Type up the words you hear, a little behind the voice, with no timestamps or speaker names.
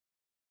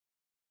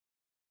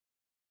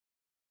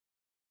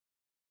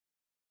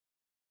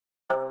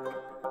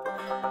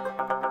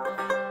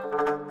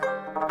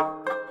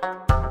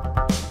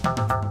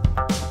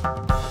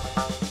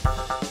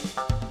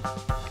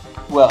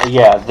Well,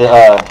 yeah,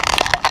 the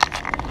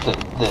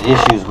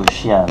issues with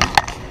Shien,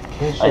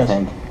 I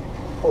think.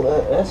 Well,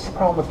 that's the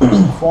problem with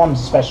the forms,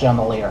 especially on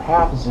the later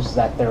half, is just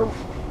that they're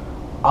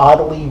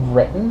oddly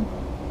written.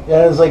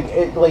 It's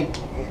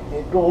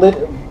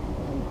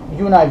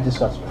you and I have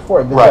discussed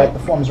before that the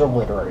forms are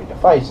literary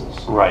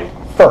devices. Right.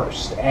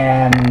 First,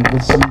 and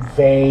with some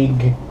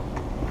vague,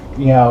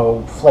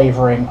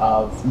 flavoring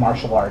of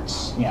martial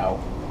arts,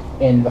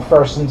 in the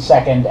first and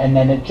second, and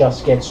then it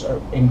just gets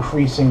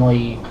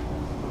increasingly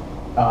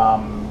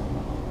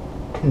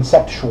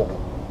conceptual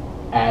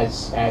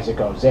as it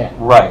goes in.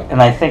 Right,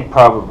 and I think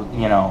probably,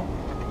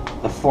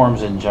 the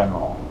forms in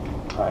general,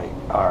 right,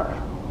 are,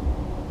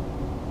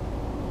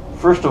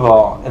 first of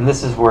all, and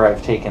this is where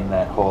I've taken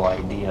that whole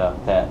idea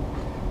that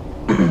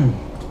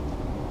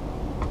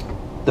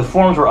the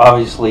forms were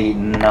obviously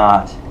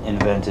not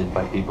invented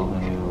by people who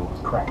knew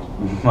Correct.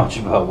 much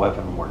about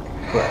weapon work.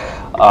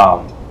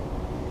 Correct.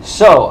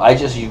 So I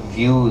just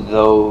view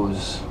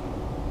those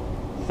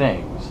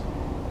things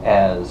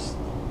as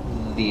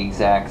the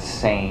exact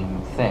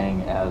same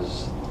thing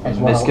as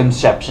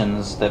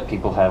misconceptions that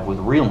people have with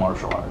real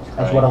martial arts. Right?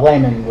 As what a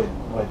layman would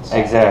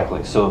say.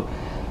 Exactly. So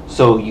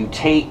you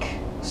take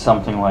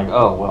something like,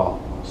 oh, well,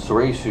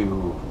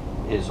 Soresu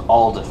is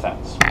all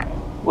defense. Right?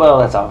 Well,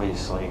 that's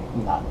obviously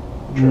not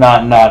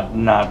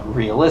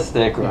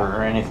realistic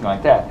or anything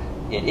like that.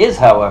 It is,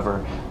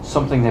 however,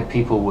 something that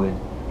people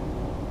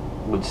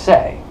would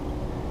say,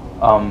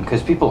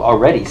 because people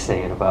already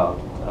say it about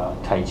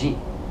Taiji.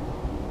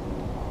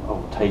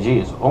 Oh,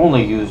 Taiji is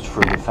only used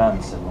for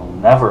defense and will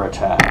never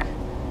attack.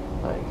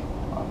 Like,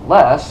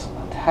 unless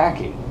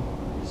attacking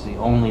is the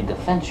only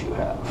defense you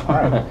have.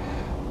 Right.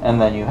 And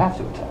then you have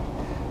to attack.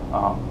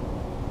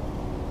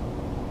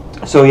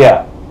 So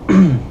yeah,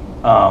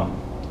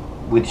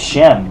 with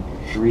Shien,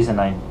 the reason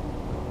I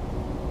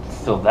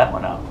filled that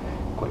one out,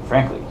 quite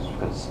frankly, is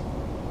because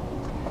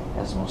it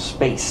has no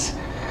space.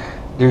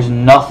 There's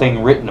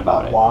nothing written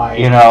about it.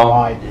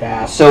 Wide,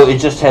 vast. So it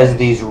just has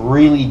these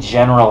really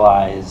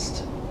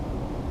generalized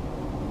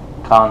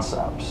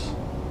concepts,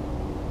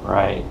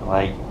 right?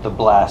 Like the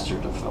blaster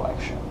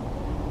deflection.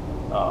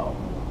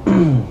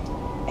 And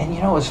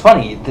it's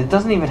funny, it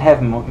doesn't even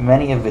have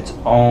many of its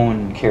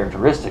own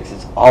characteristics.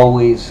 It's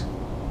always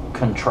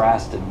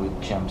contrasted with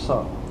Djem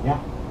So. Yeah.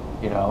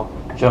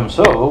 Djem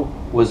So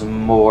was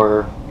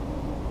more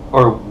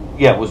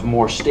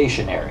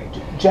stationary.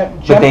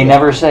 But they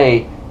never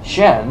say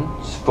Shien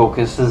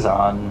focuses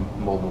on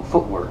mobile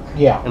footwork.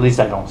 Yeah. At least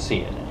I don't see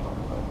it anymore.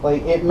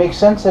 Like, it makes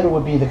sense that it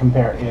would be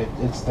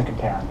it's the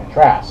compare and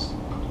contrast.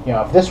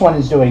 If this one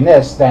is doing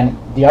this, then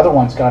the other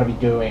one's got to be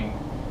doing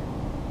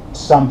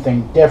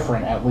something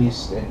different, at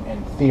least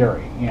in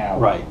theory.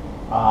 Right.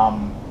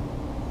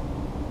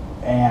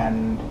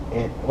 And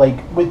it, like,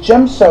 with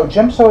Djem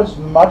So is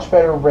much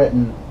better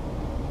written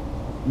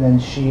than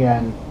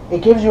Shien.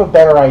 It gives you a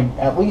better,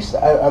 at least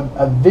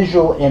a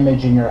visual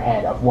image in your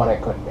head of what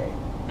it could be.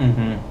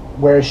 Mm-hmm.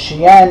 Whereas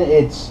Shien,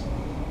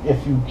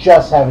 if you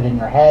just have it in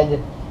your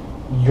head,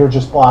 you're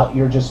just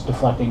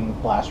deflecting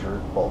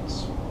blaster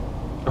bolts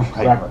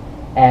forever.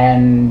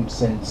 And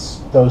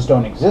since those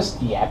don't exist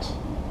yet,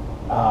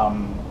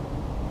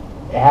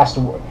 it has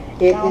to work.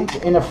 It's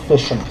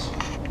inefficient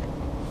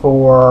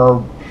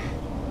for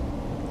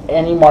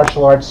any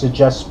martial arts to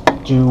just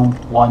do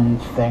one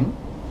thing.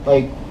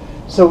 Like,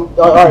 so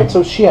alright,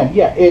 so Shien,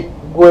 yeah, it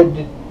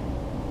would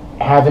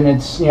have in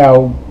its,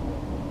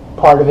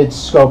 part of its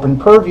scope and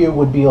purview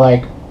would be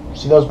like,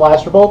 see those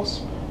blaster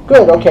bolts?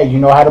 Good, okay, you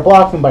know how to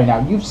block them by now.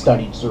 You've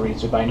studied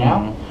Soresu by now.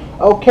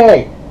 Mm-hmm.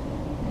 Okay,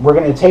 we're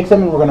going to take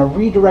them and we're going to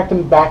redirect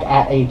them back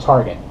at a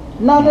target.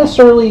 Not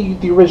necessarily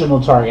the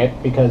original target,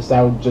 because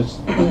that would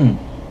just...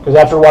 Because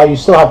after a while, you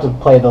still have to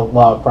play the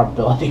law of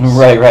probabilities.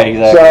 Right,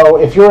 exactly. So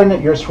if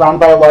you're surrounded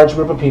by a large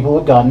group of people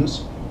with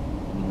guns,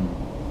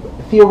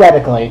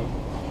 theoretically,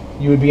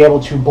 you would be able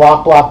to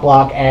block,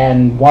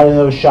 and one of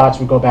those shots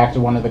would go back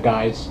to one of the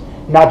guys,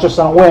 not just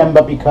on a whim,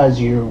 but because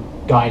you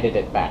guided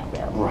it back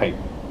there. Right.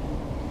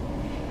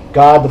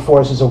 God, the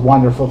Force is a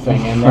wonderful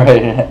thing. And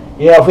right.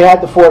 If we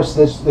had the Force,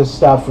 this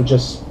stuff would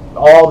just,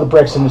 all the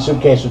bricks in the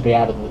suitcase would be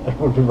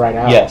right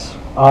out. Yes.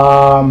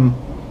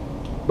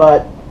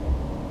 But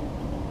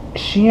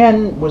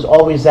Shien was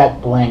always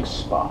that blank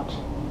spot.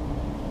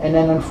 And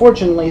then,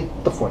 unfortunately,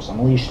 the Force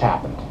Unleashed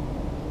happened.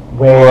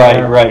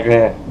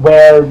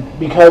 Where,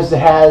 because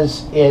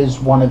it is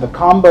one of the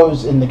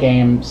combos in the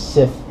game,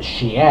 Sith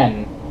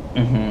Shien,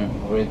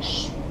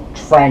 which,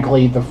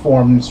 frankly, the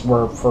forms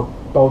were for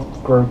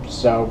both groups,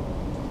 so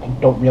I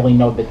don't really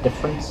know the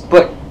difference.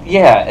 But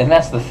yeah, and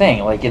that's the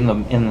thing. Like in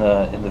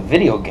the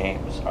video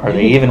games, are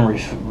they even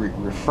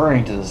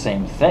referring to the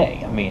same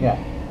thing? I mean,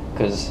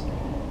 because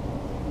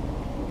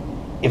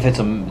if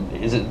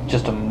is it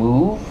just a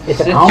move? It's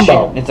a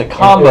combo. It's a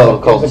combo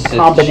called It's a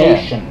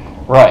combination.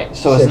 Right.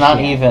 So it's not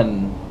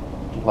even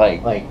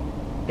like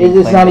it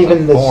is not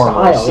even the form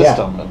style.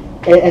 system. Yeah.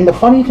 And the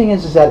funny thing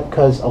is that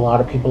because a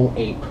lot of people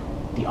ape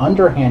the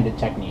underhanded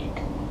technique,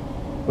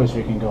 which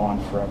we can go on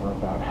forever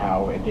about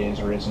how it is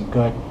or isn't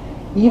good,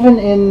 even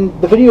in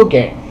the video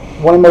game,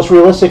 one of the most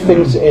realistic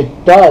things it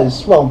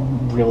does, well,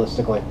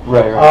 realistically,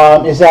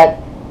 is that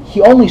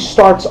he only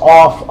starts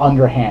off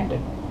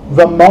underhanded.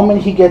 The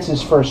moment he gets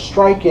his first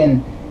strike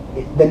in,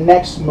 the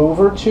next move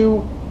or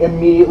two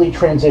immediately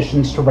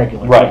transitions to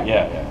regular. Right,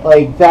 yeah.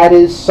 Like, that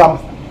is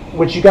something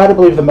which you got to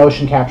believe the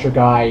motion capture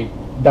guy,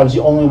 that was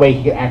the only way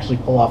he could actually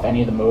pull off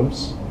any of the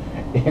moves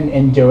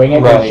in doing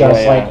it. Right, was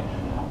just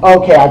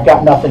okay, I've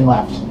got nothing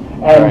left.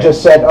 And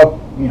just said,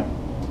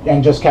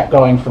 and just kept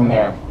going from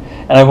there.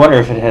 And I wonder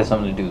if it has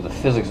something to do with the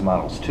physics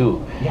models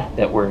too. Yeah.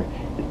 That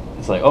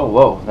it's like, oh,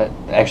 whoa, that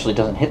actually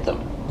doesn't hit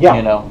them. Yeah.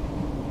 You know?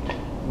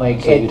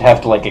 Like, so you'd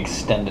have to like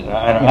extend it.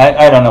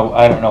 I don't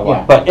know why.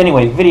 Yeah. But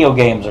anyway, video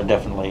games are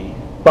definitely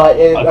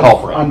a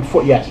culprit.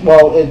 Yes.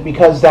 Well,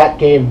 because that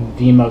gave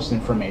the most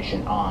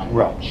information on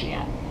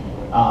Shien.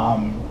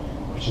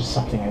 Which is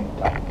something I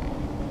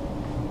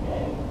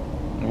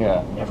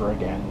never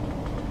again.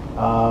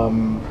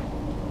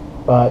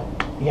 But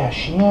yeah,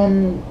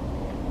 Shien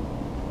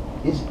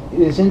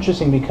is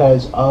interesting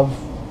because of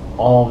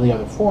all of the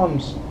other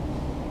forms.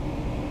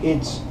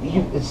 It's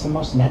the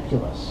most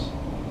nebulous.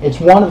 It's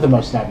one of the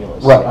most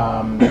nebulous. Right.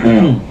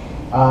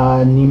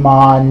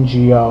 Niman,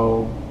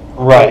 Geo.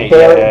 Right.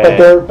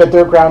 But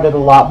they're grounded a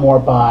lot more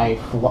by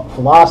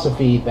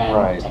philosophy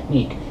than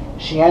technique.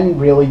 Shien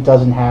really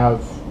doesn't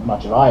have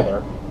much of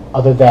either,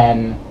 other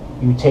than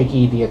you take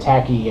E the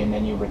attacky and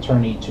then you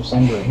return E to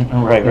sender.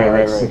 Right.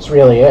 It's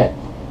really it.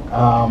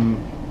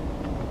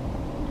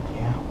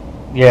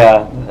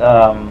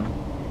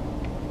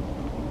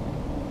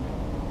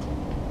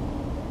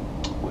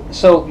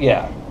 So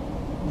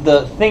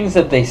the things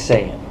that they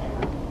say in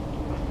there.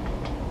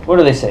 What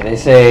do they say? They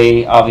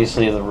say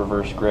obviously the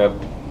reverse grip.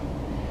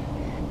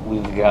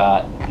 We've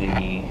got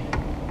the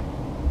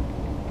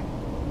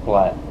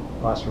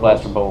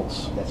blaster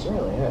bolts. That's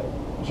really it.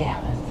 Yeah,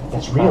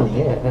 that's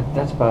really it.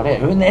 That's about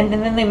it. And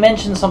then they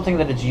mention something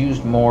that it's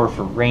used more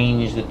for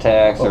ranged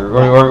attacks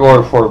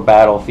or for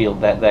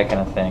battlefield, that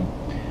kind of thing.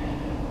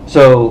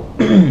 So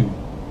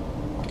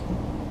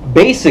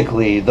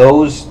basically,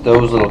 those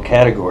little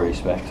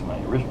categories, back to my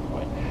original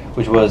point,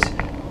 which was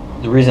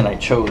the reason I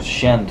chose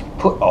Shien to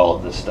put all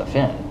of this stuff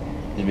in,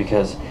 is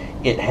because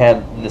it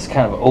had this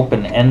kind of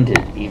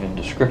open-ended even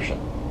description,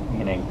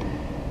 meaning,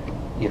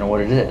 you know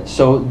what it is.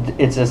 So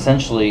it's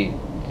essentially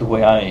the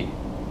way I'm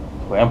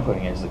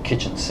putting it is the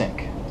kitchen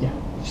sink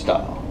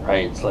style,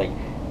 right? It's like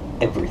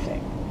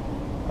everything,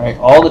 right?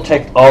 All the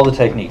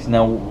techniques.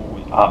 Now,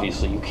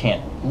 obviously, you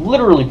can't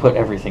literally put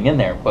everything in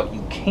there, but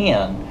you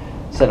can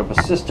set up a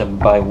system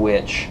by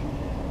which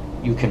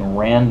you can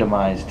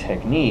randomize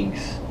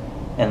techniques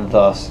and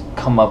thus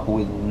come up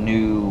with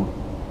new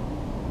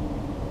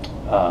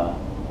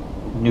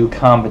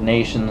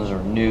combinations or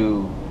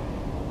new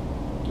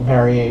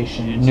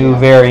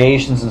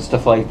variations and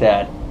stuff like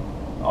that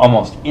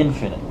almost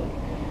infinitely.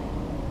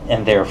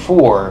 And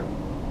therefore,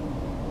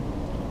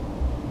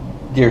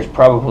 there's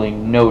probably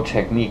no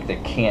technique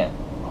that can't,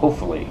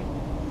 hopefully,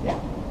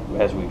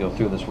 as we go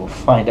through this, we'll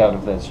find out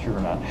if that's true or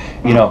not.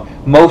 You know,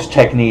 most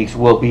techniques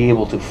will be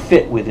able to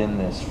fit within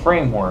this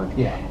framework,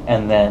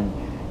 and then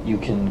you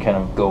can kind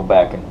of go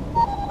back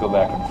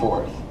and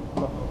forth.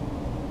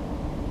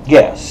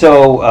 Yeah,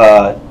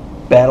 so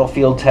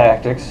battlefield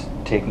tactics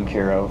taken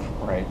care of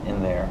right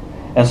in there,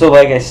 and so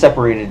like I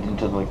separated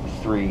into like the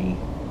three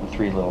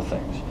little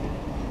things,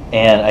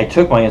 and I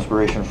took my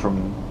inspiration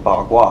from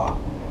Bagua,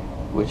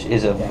 which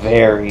is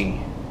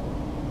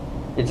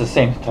it's the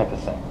same type of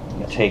thing.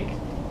 You take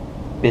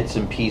bits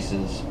and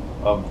pieces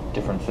of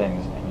different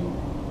things and you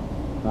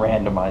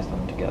randomize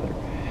them together,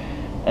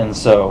 and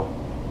so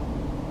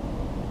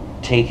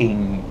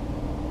taking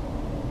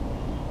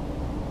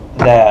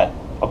that,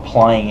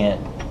 applying it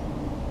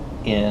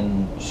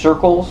in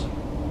circles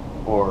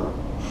or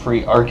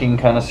free arcing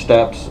kind of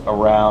steps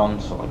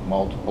around, so like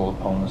multiple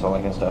opponents, all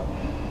that kind of stuff,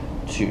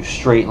 to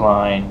straight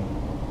line,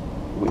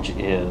 which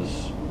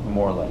is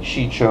more like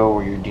Shicho,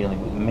 where you're dealing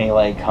with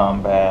melee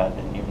combat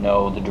and you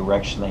know the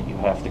direction that you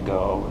have to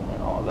go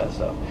and all of that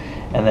stuff,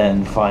 and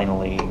then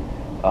finally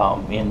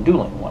in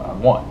dueling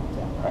one-on-one,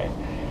 right?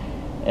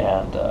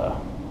 And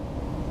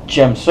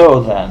Djem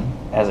So then,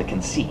 as a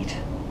conceit,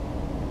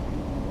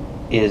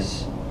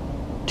 is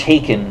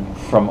taken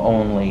from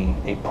only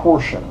a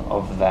portion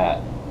of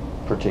that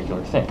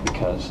particular thing,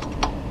 because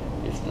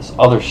if this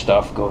other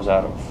stuff goes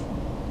out of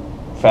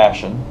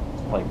fashion,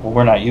 like, well,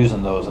 we're not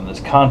using those in this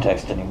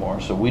context anymore,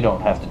 so we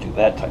don't have to do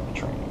that type of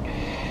training,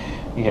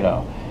 you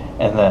know,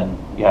 and then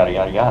yada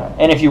yada yada.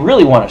 And if you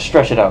really want to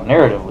stretch it out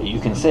narratively, you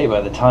can say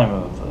by the time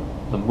of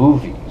the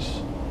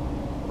movies,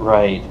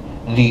 right,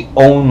 the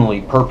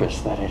only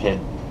purpose that it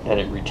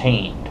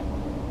retained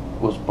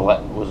was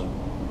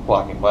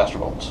blocking blaster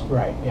bolts.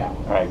 Right, yeah.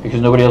 Right,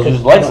 because nobody else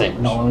used lightsabers.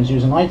 No one was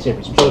using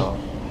lightsabers. So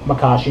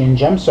Makashi and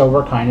Djem So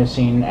were kind of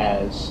seen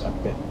as a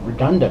bit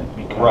redundant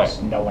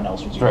because no one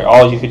else was using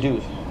all you could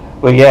do.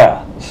 But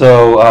yeah,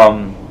 so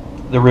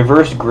the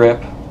reverse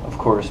grip, of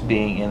course,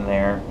 being in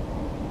there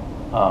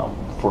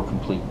for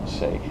completeness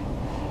sake.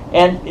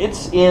 And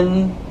it's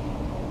in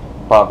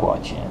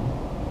Bagua Chien.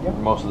 Yep.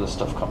 Most of this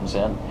stuff comes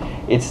in.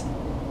 It's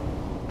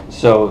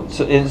so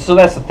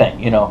that's the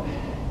thing,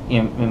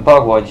 in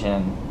Bagua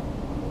Chien,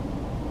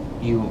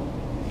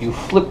 you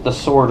flip the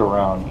sword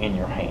around in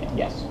your hand.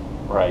 Yes.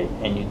 Right,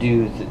 and you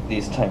do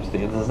these types of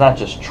things. It's not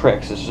just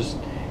tricks.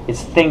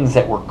 It's things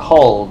that were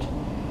culled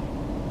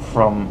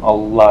from a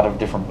lot of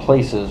different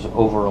places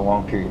over a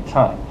long period of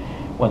time.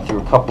 Went through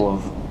a couple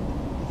of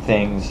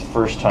things.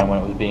 First time when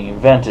it was being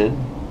invented,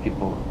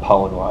 people were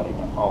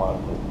polyglotting all out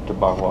of it to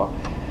Bagua,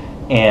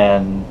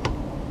 and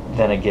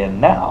then again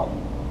now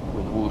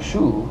with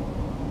Wushu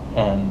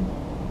and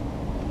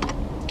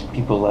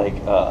people like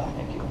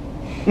thank you.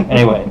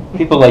 Anyway,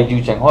 people like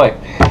Yu Chenghui,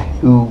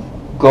 who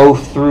go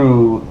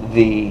through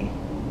the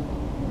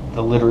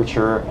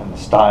literature and the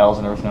styles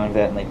and everything like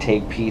that, and they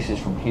take pieces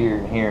from here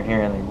and here and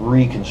here, and they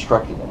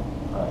reconstructed it.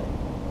 Right.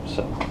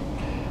 So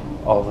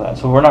all of that.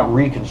 So we're not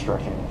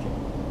reconstructing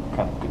anything,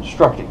 kind of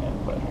constructing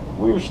it, but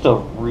we're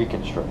still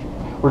reconstructing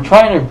it. We're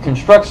trying to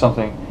construct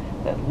something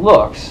that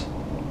looks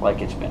like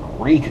it's been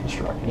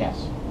reconstructed.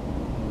 Yes.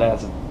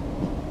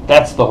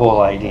 That's the whole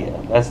idea.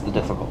 That's the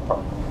difficult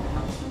part.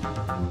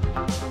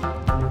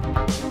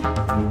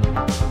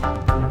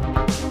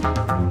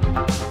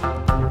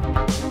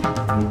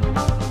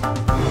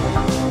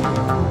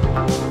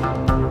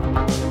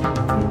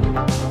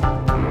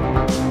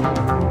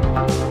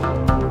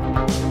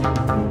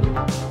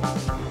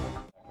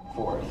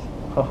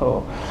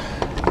 Oh.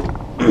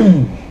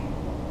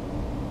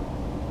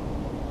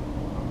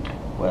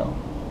 Well,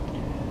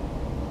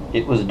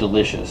 it was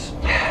delicious.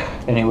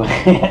 Anyway,